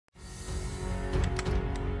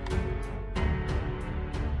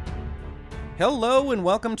Hello and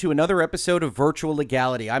welcome to another episode of Virtual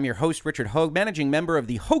Legality. I'm your host, Richard Hogue, managing member of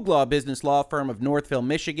the Hogue Law business law firm of Northville,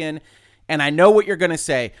 Michigan. And I know what you're going to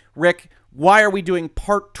say. Rick, why are we doing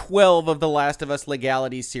part 12 of the Last of Us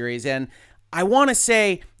Legality series? And I want to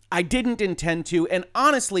say I didn't intend to. And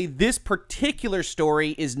honestly, this particular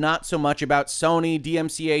story is not so much about Sony,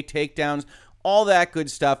 DMCA takedowns, all that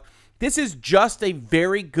good stuff. This is just a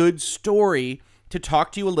very good story to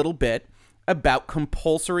talk to you a little bit about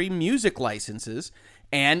compulsory music licenses,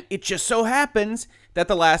 and it just so happens that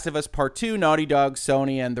The Last of Us Part 2, Naughty Dog,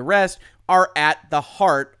 Sony, and the rest are at the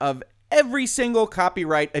heart of every single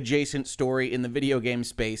copyright-adjacent story in the video game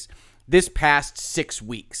space this past 6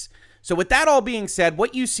 weeks. So with that all being said,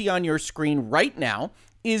 what you see on your screen right now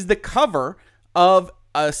is the cover of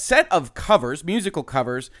a set of covers, musical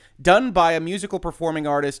covers, done by a musical performing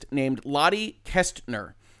artist named Lottie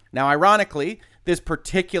Kestner. Now, ironically, this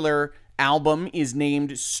particular album is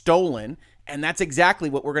named Stolen, and that's exactly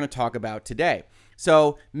what we're going to talk about today.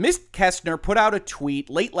 So, Miss Kestner put out a tweet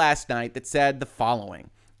late last night that said the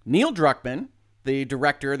following. Neil Druckmann, the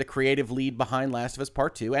director, the creative lead behind Last of Us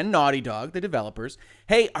Part 2, and Naughty Dog, the developers,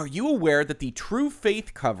 hey, are you aware that the True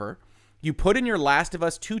Faith cover you put in your Last of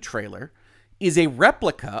Us 2 trailer is a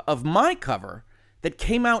replica of my cover that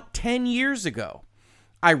came out 10 years ago?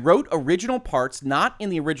 I wrote original parts not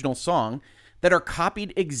in the original song that are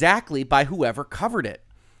copied exactly by whoever covered it.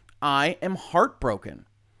 I am heartbroken.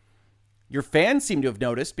 Your fans seem to have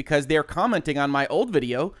noticed because they're commenting on my old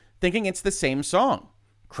video thinking it's the same song.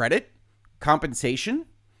 Credit? Compensation?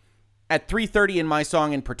 At 3:30 in my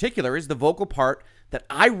song in particular is the vocal part that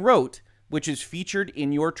I wrote, which is featured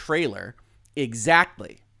in your trailer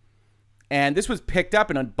exactly. And this was picked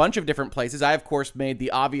up in a bunch of different places. I, of course, made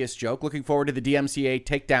the obvious joke, looking forward to the DMCA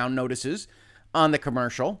takedown notices on the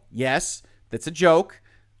commercial. Yes, that's a joke.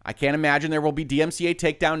 I can't imagine there will be DMCA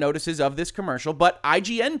takedown notices of this commercial, but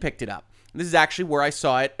IGN picked it up. This is actually where I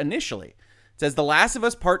saw it initially. It says, The Last of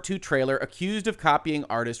Us Part 2 trailer accused of copying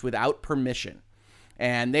artist without permission.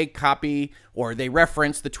 And they copy, or they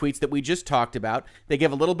reference the tweets that we just talked about. They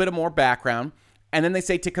give a little bit of more background. And then they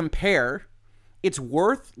say to compare, it's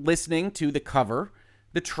worth listening to the cover,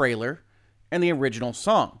 the trailer, and the original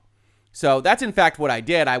song. So that's in fact what I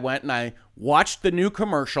did. I went and I watched the new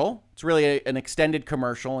commercial. It's really an extended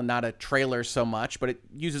commercial and not a trailer so much, but it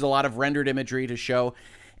uses a lot of rendered imagery to show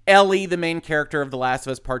Ellie, the main character of The Last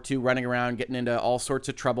of Us Part 2, running around, getting into all sorts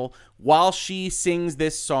of trouble while she sings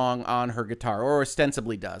this song on her guitar, or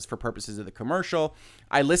ostensibly does for purposes of the commercial.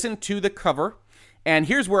 I listened to the cover, and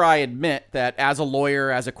here's where I admit that as a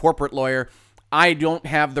lawyer, as a corporate lawyer, I don't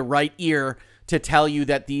have the right ear to tell you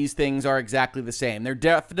that these things are exactly the same. They're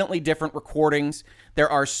definitely different recordings. There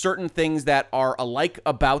are certain things that are alike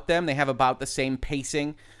about them. They have about the same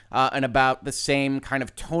pacing and about the same kind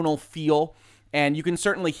of tonal feel. And you can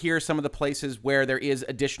certainly hear some of the places where there is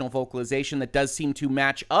additional vocalization that does seem to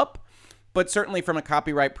match up. But certainly from a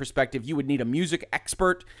copyright perspective, you would need a music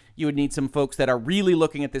expert. You would need some folks that are really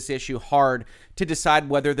looking at this issue hard to decide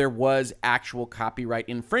whether there was actual copyright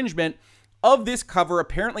infringement of this cover,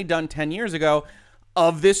 apparently done 10 years ago,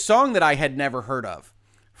 of this song that I had never heard of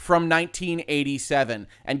from 1987.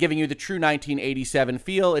 And giving you the true 1987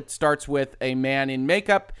 feel, it starts with a man in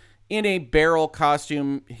makeup in a barrel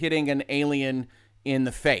costume hitting an alien in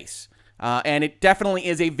the face. And it definitely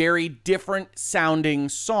is a very different sounding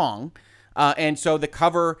song. And so the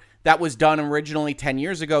cover that was done originally 10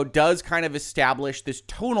 years ago does kind of establish this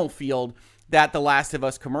tonal field that The Last of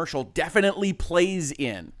Us commercial definitely plays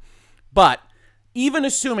in. But even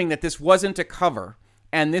assuming that this wasn't a cover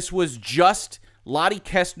and this was just Lottie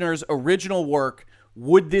Kestner's original work,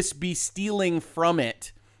 would this be stealing from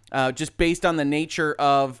it just based on the nature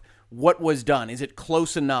of what was done? Is it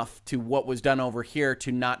close enough to what was done over here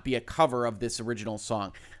to not be a cover of this original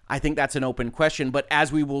song? I think that's an open question, but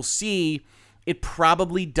as we will see, it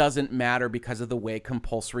probably doesn't matter because of the way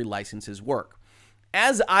compulsory licenses work.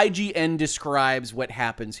 As IGN describes what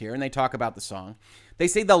happens here, and they talk about the song, they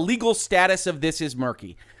say the legal status of this is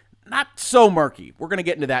murky. Not so murky. We're going to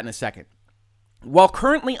get into that in a second. While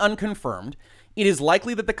currently unconfirmed, it is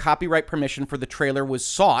likely that the copyright permission for the trailer was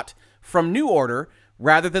sought from New Order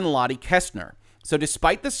rather than Lottie Kestner. So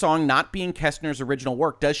despite the song not being Kestner's original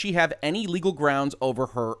work, does she have any legal grounds over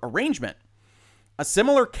her arrangement? A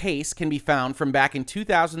similar case can be found from back in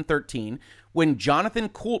 2013 when Jonathan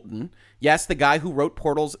Coulton, yes, the guy who wrote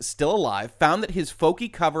Portal's Still Alive, found that his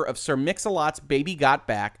folky cover of Sir Mix-a-Lot's Baby Got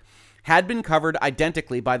Back had been covered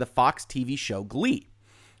identically by the Fox TV show Glee.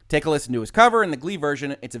 Take a listen to his cover. In the Glee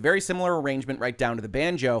version, it's a very similar arrangement right down to the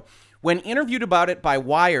banjo. When interviewed about it by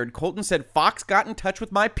Wired, Coulton said, Fox got in touch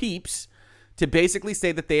with my peeps to basically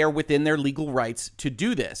say that they are within their legal rights to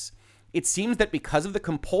do this. It seems that because of the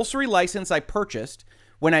compulsory license I purchased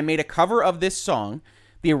when I made a cover of this song,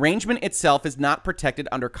 the arrangement itself is not protected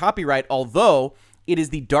under copyright, although it is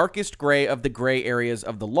the darkest gray of the gray areas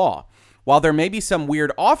of the law. While there may be some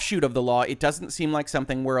weird offshoot of the law, it doesn't seem like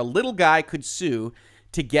something where a little guy could sue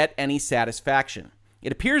to get any satisfaction.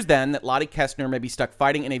 It appears then that Lottie Kestner may be stuck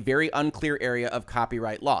fighting in a very unclear area of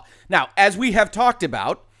copyright law. Now, as we have talked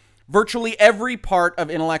about, virtually every part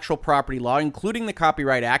of intellectual property law, including the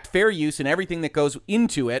Copyright Act, fair use, and everything that goes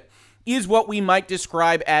into it, is what we might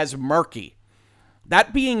describe as murky.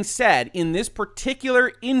 That being said, in this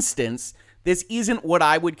particular instance, this isn't what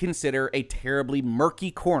I would consider a terribly murky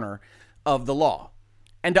corner of the law.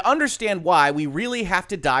 And to understand why, we really have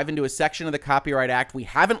to dive into a section of the Copyright Act we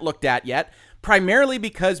haven't looked at yet, primarily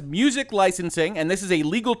because music licensing, and this is a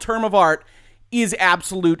legal term of art, is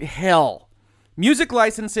absolute hell. Music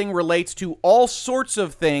licensing relates to all sorts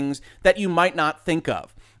of things that you might not think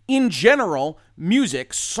of. In general,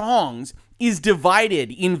 music, songs, is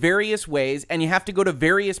divided in various ways, and you have to go to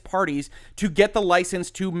various parties to get the license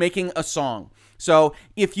to making a song. So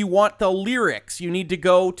if you want the lyrics, you need to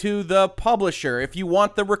go to the publisher. If you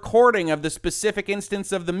want the recording of the specific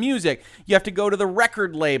instance of the music, you have to go to the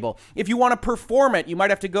record label. If you want to perform it, you might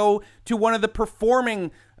have to go to one of the performing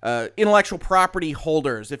intellectual property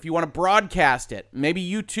holders. If you want to broadcast it, maybe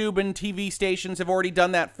YouTube and TV stations have already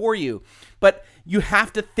done that for you. But you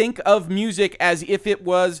have to think of music as if it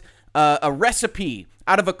was a recipe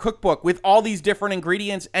out of a cookbook with all these different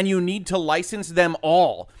ingredients, and you need to license them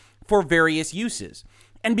all for various uses.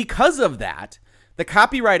 And because of that, the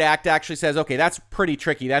Copyright Act actually says, okay, that's pretty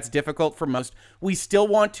tricky. That's difficult for most. We still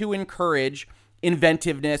want to encourage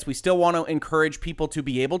inventiveness. We still want to encourage people to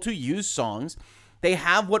be able to use songs. They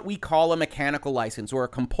have what we call a mechanical license or a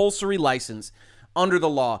compulsory license under the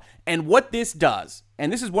law. And what this does,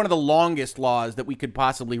 and this is one of the longest laws that we could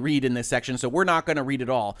possibly read in this section, so we're not going to read it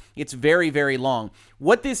all. It's very, very long.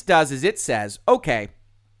 What this does is it says, okay,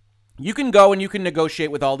 you can go and you can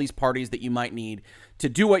negotiate with all these parties that you might need to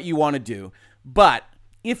do what you want to do. But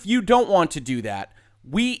if you don't want to do that,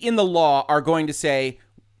 we in the law are going to say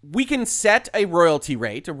we can set a royalty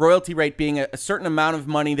rate being a certain amount of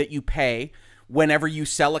money that you pay whenever you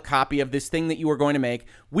sell a copy of this thing that you are going to make.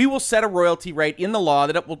 We will set a royalty rate in the law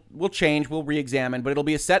that it will change, we'll re-examine, but it'll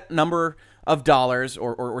be a set number of dollars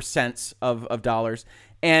or cents of dollars,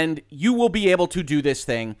 and you will be able to do this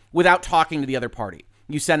thing without talking to the other party.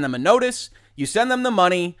 You send them a notice, you send them the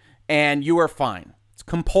money, and you are fine. It's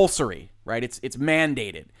compulsory, right? It's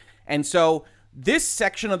mandated. And so this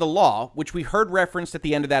section of the law, which we heard referenced at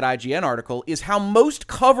the end of that IGN article, is how most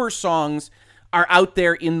cover songs are out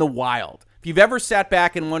there in the wild. If you've ever sat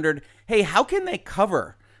back and wondered, hey, how can they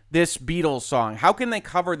cover this Beatles song? How can they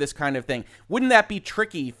cover this kind of thing? Wouldn't that be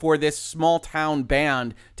tricky for this small town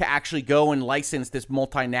band to actually go and license this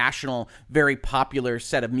multinational, very popular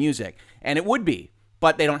set of music? And it would be.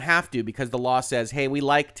 But they don't have to, because the law says, hey, we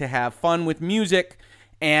like to have fun with music.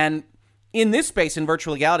 And in this space, in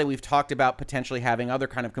virtual legality, we've talked about potentially having other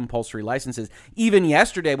kind of compulsory licenses. Even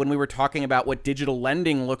yesterday, when we were talking about what digital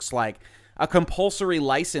lending looks like, a compulsory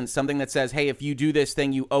license, something that says, hey, if you do this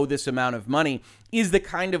thing, you owe this amount of money, is the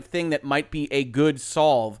kind of thing that might be a good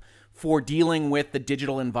solve for dealing with the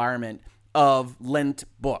digital environment of lent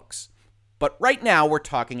books. But right now, we're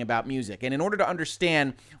talking about music. And in order to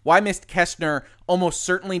understand why Ms. Kestner almost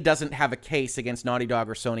certainly doesn't have a case against Naughty Dog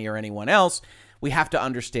or Sony or anyone else, we have to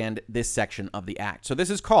understand this section of the Act. So this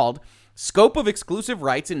is called Scope of Exclusive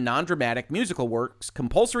Rights in Non-Dramatic Musical Works,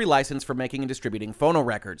 Compulsory License for Making and Distributing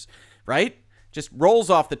Phonorecords, right? Just rolls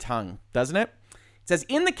off the tongue, doesn't it? It says,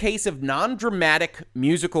 in the case of non-dramatic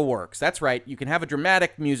musical works, that's right, you can have a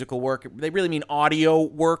dramatic musical work. They really mean audio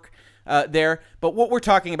work there. But what we're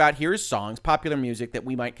talking about here is songs, popular music that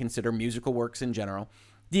we might consider musical works in general.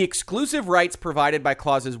 The exclusive rights provided by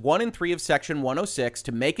clauses 1 and 3 of Section 106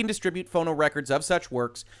 to make and distribute phonorecords of such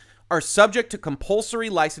works are subject to compulsory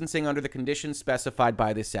licensing under the conditions specified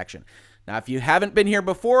by this section. Now, if you haven't been here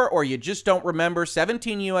before or you just don't remember,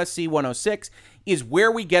 17 U.S.C. 106 is where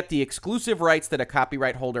we get the exclusive rights that a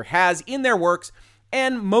copyright holder has in their works,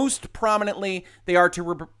 and most prominently, they are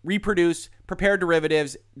to reproduce, prepare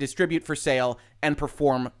derivatives, distribute for sale, and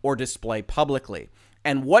perform or display publicly.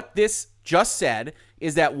 And what this just said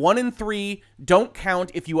is that 1 and 3 don't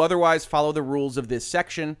count if you otherwise follow the rules of this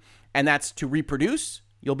section, and that's to reproduce,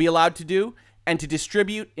 you'll be allowed to do, and to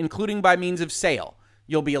distribute, including by means of sale,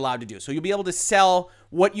 you'll be allowed to do. So you'll be able to sell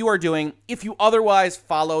what you are doing if you otherwise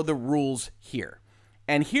follow the rules here.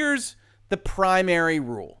 And here's the primary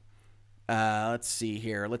rule. Let's see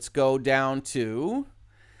here. Let's go down to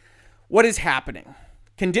What is happening?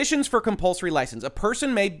 Conditions for compulsory license. A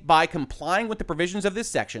person may, by complying with the provisions of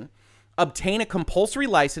this section, obtain a compulsory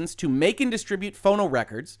license to make and distribute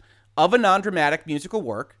phonorecords of a non-dramatic musical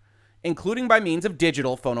work, including by means of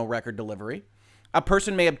digital phonorecord delivery. A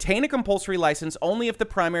person may obtain a compulsory license only if the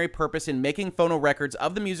primary purpose in making phonorecords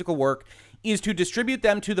of the musical work is to distribute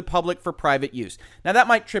them to the public for private use. Now, that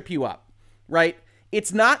might trip you up, right?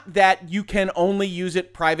 It's not that you can only use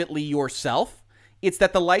it privately yourself. It's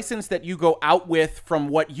that the license that you go out with from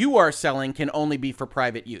what you are selling can only be for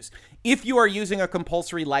private use. If you are using a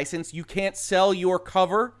compulsory license, you can't sell your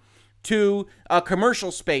cover to a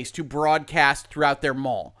commercial space to broadcast throughout their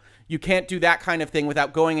mall. You can't do that kind of thing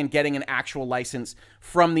without going and getting an actual license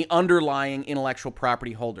from the underlying intellectual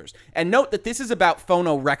property holders. And note that this is about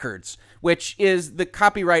phonorecords, which is the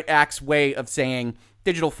Copyright Act's way of saying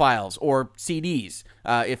digital files or CDs,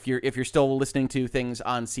 if you're still listening to things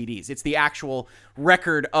on CDs. It's the actual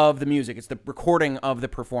record of the music. It's the recording of the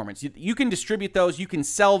performance. You can distribute those, you can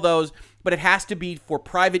sell those, but it has to be for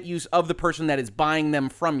private use of the person that is buying them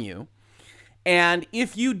from you. And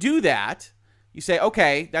if you do that, you say,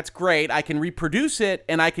 okay, that's great. I can reproduce it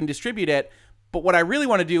and I can distribute it, but what I really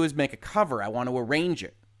want to do is make a cover. I want to arrange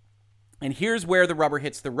it. And here's where the rubber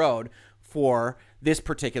hits the road for this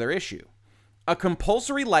particular issue. A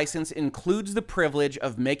compulsory license includes the privilege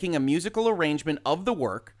of making a musical arrangement of the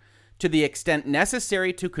work to the extent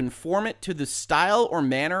necessary to conform it to the style or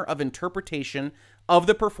manner of interpretation of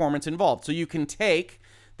the performance involved. So you can take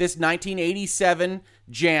this 1987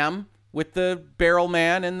 jam with the barrel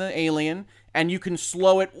man and the alien, and you can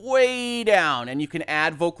slow it way down, and you can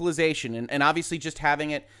add vocalization. And obviously just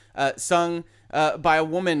having it sung by a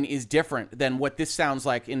woman is different than what this sounds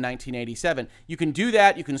like in 1987. You can do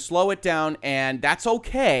that, you can slow it down, and that's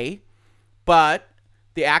okay, but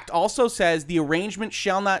the Act also says the arrangement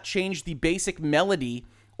shall not change the basic melody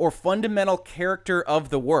or fundamental character of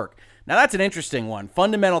the work. Now, that's an interesting one.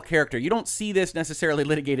 Fundamental character. You don't see this necessarily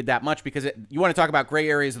litigated that much because you want to talk about gray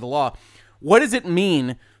areas of the law. What does it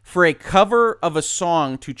mean for a cover of a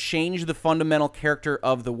song to change the fundamental character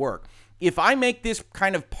of the work? If I make this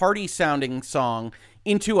kind of party-sounding song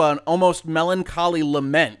into an almost melancholy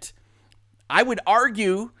lament, I would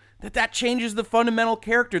argue that that changes the fundamental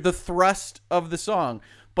character, the thrust of the song,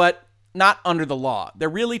 but not under the law. They're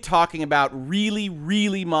really talking about really,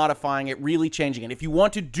 really modifying it, really changing it. If you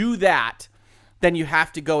want to do that, then you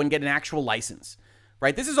have to go and get an actual license,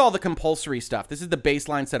 right? This is all the compulsory stuff. This is the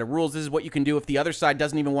baseline set of rules. This is what you can do if the other side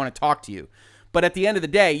doesn't even want to talk to you. But at the end of the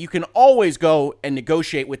day, you can always go and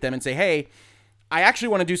negotiate with them and say, hey, I actually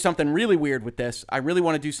want to do something really weird with this. I really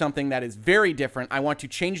want to do something that is very different. I want to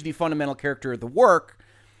change the fundamental character of the work.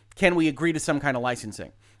 Can we agree to some kind of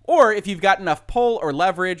licensing? Or if you've got enough pull or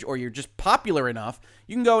leverage or you're just popular enough,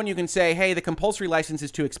 you can go and you can say, hey, the compulsory license is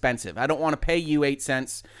too expensive. I don't want to pay you 8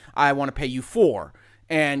 cents. I want to pay you 4.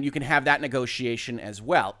 And you can have that negotiation as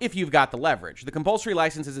well if you've got the leverage. The compulsory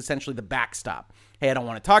license is essentially the backstop. Hey, I don't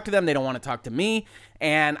want to talk to them. They don't want to talk to me.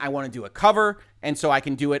 And I want to do a cover. And so I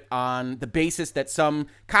can do it on the basis that some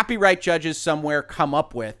copyright judges somewhere come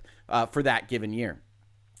up with for that given year.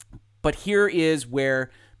 But here is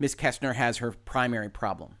where Ms. Kestner has her primary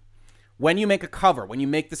problem. When you make a cover, when you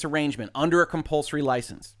make this arrangement under a compulsory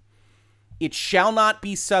license, it shall not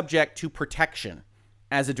be subject to protection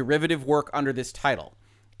as a derivative work under this title,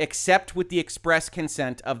 except with the express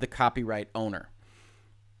consent of the copyright owner.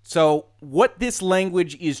 So what this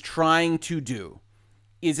language is trying to do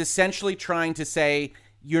is essentially trying to say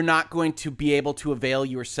you're not going to be able to avail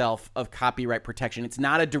yourself of copyright protection. It's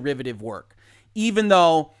not a derivative work, even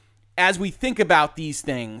though as we think about these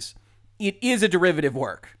things, it is a derivative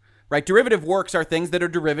work, right? Derivative works are things that are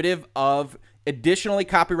derivative of additionally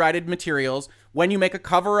copyrighted materials. When you make a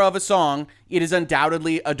cover of a song, it is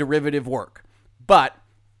undoubtedly a derivative work. But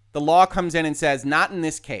the law comes in and says, not in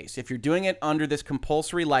this case. If you're doing it under this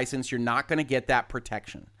compulsory license, you're not going to get that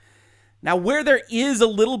protection. Now, where there is a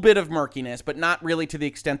little bit of murkiness, but not really to the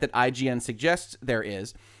extent that IGN suggests there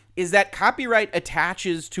is that copyright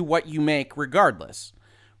attaches to what you make regardless,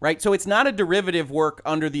 right? So it's not a derivative work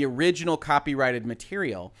under the original copyrighted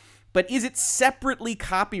material, but is it separately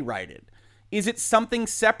copyrighted? Is it something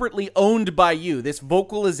separately owned by you? This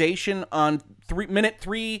vocalization on minute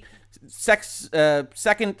 3,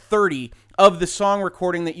 second 30 of the song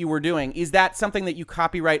recording that you were doing, is that something that you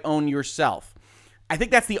copyright own yourself? I think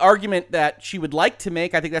that's the argument that she would like to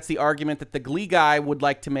make. I think that's the argument that the Glee guy would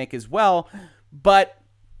like to make as well, but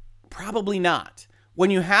probably not. When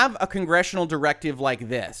you have a congressional directive like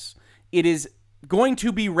this, it is going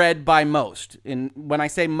to be read by most. And when I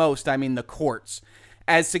say most, I mean the courts,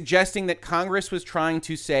 as suggesting that Congress was trying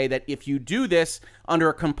to say that if you do this under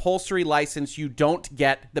a compulsory license, you don't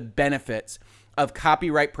get the benefits of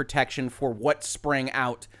copyright protection for what sprang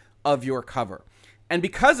out of your cover. And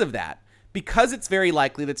because of that, because it's very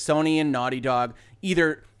likely that Sony and Naughty Dog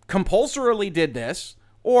either compulsorily did this,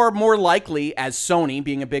 or more likely, as Sony,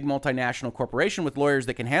 being a big multinational corporation with lawyers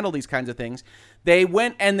that can handle these kinds of things, they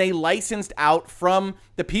went and they licensed out from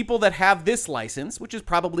the people that have this license, which is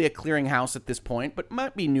probably a clearinghouse at this point, but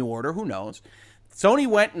might be New Order, who knows. Sony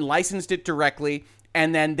went and licensed it directly,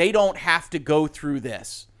 and then they don't have to go through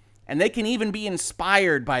this. And they can even be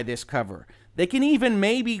inspired by this cover. They can even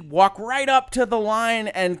maybe walk right up to the line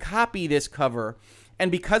and copy this cover. And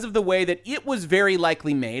because of the way that it was very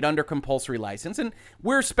likely made under compulsory license, and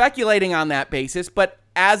we're speculating on that basis, but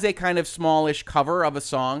as a kind of smallish cover of a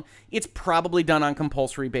song, it's probably done on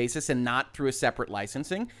compulsory basis and not through a separate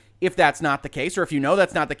licensing. If that's not the case, or if you know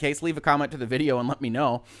that's not the case, leave a comment to the video and let me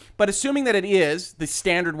know. But assuming that it is the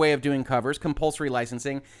standard way of doing covers, compulsory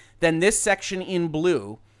licensing, then this section in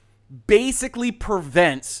blue basically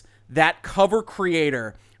prevents that cover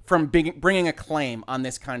creator from bringing a claim on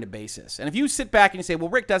this kind of basis. And if you sit back and you say, well,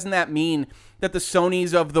 Rick, doesn't that mean that the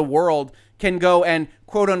Sonys of the world can go and,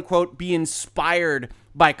 quote unquote, be inspired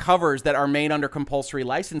by covers that are made under compulsory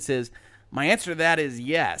licenses? My answer to that is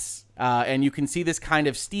yes. And you can see this kind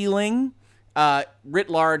of stealing writ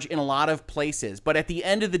large in a lot of places. But at the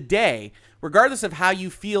end of the day, regardless of how you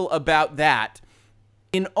feel about that,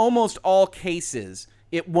 in almost all cases,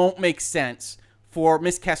 it won't make sense for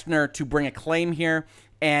Ms. Kestner to bring a claim here.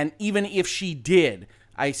 And even if she did,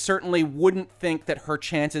 I certainly wouldn't think that her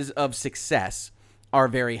chances of success are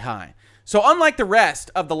very high. So unlike the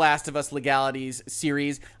rest of the Last of Us Legalities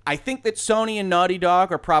series, I think that Sony and Naughty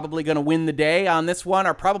Dog are probably going to win the day on this one,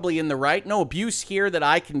 are probably in the right. No abuse here that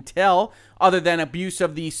I can tell, other than abuse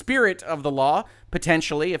of the spirit of the law,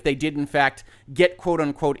 potentially, if they did in fact get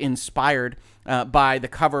quote-unquote inspired by the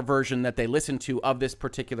cover version that they listened to of this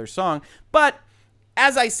particular song. But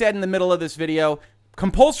as I said in the middle of this video,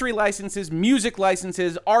 compulsory licenses, music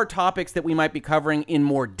licenses are topics that we might be covering in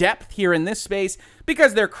more depth here in this space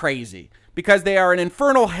because they're crazy, because they are an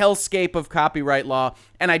infernal hellscape of copyright law,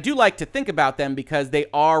 and I do like to think about them because they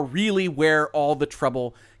are really where all the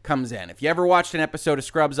trouble comes in. If you ever watched an episode of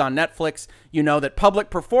Scrubs on Netflix, you know that public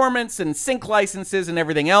performance and sync licenses and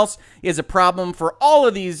everything else is a problem for all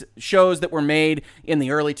of these shows that were made in the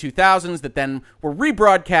early 2000s that then were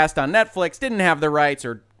rebroadcast on Netflix, didn't have the rights,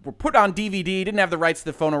 or were put on DVD, didn't have the rights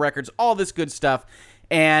to the phonorecords, all this good stuff,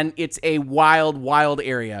 and it's a wild, wild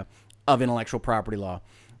area of intellectual property law.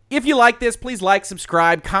 If you like this, please like,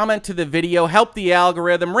 subscribe, comment to the video, help the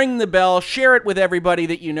algorithm, ring the bell, share it with everybody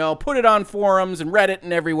that you know, put it on forums and Reddit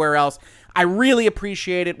and everywhere else. I really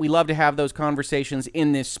appreciate it. We love to have those conversations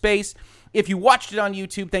in this space. If you watched it on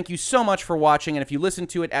YouTube, thank you so much for watching, and if you listened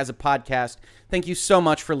to it as a podcast, thank you so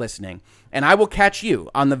much for listening. And I will catch you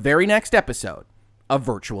on the very next episode of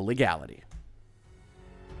Virtual Legality.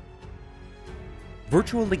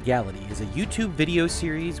 Virtual Legality is a YouTube video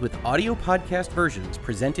series with audio podcast versions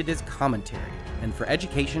presented as commentary and for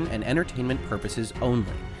education and entertainment purposes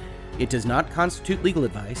only. It does not constitute legal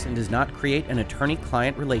advice and does not create an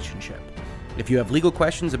attorney-client relationship. If you have legal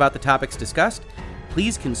questions about the topics discussed,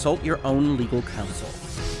 please consult your own legal counsel.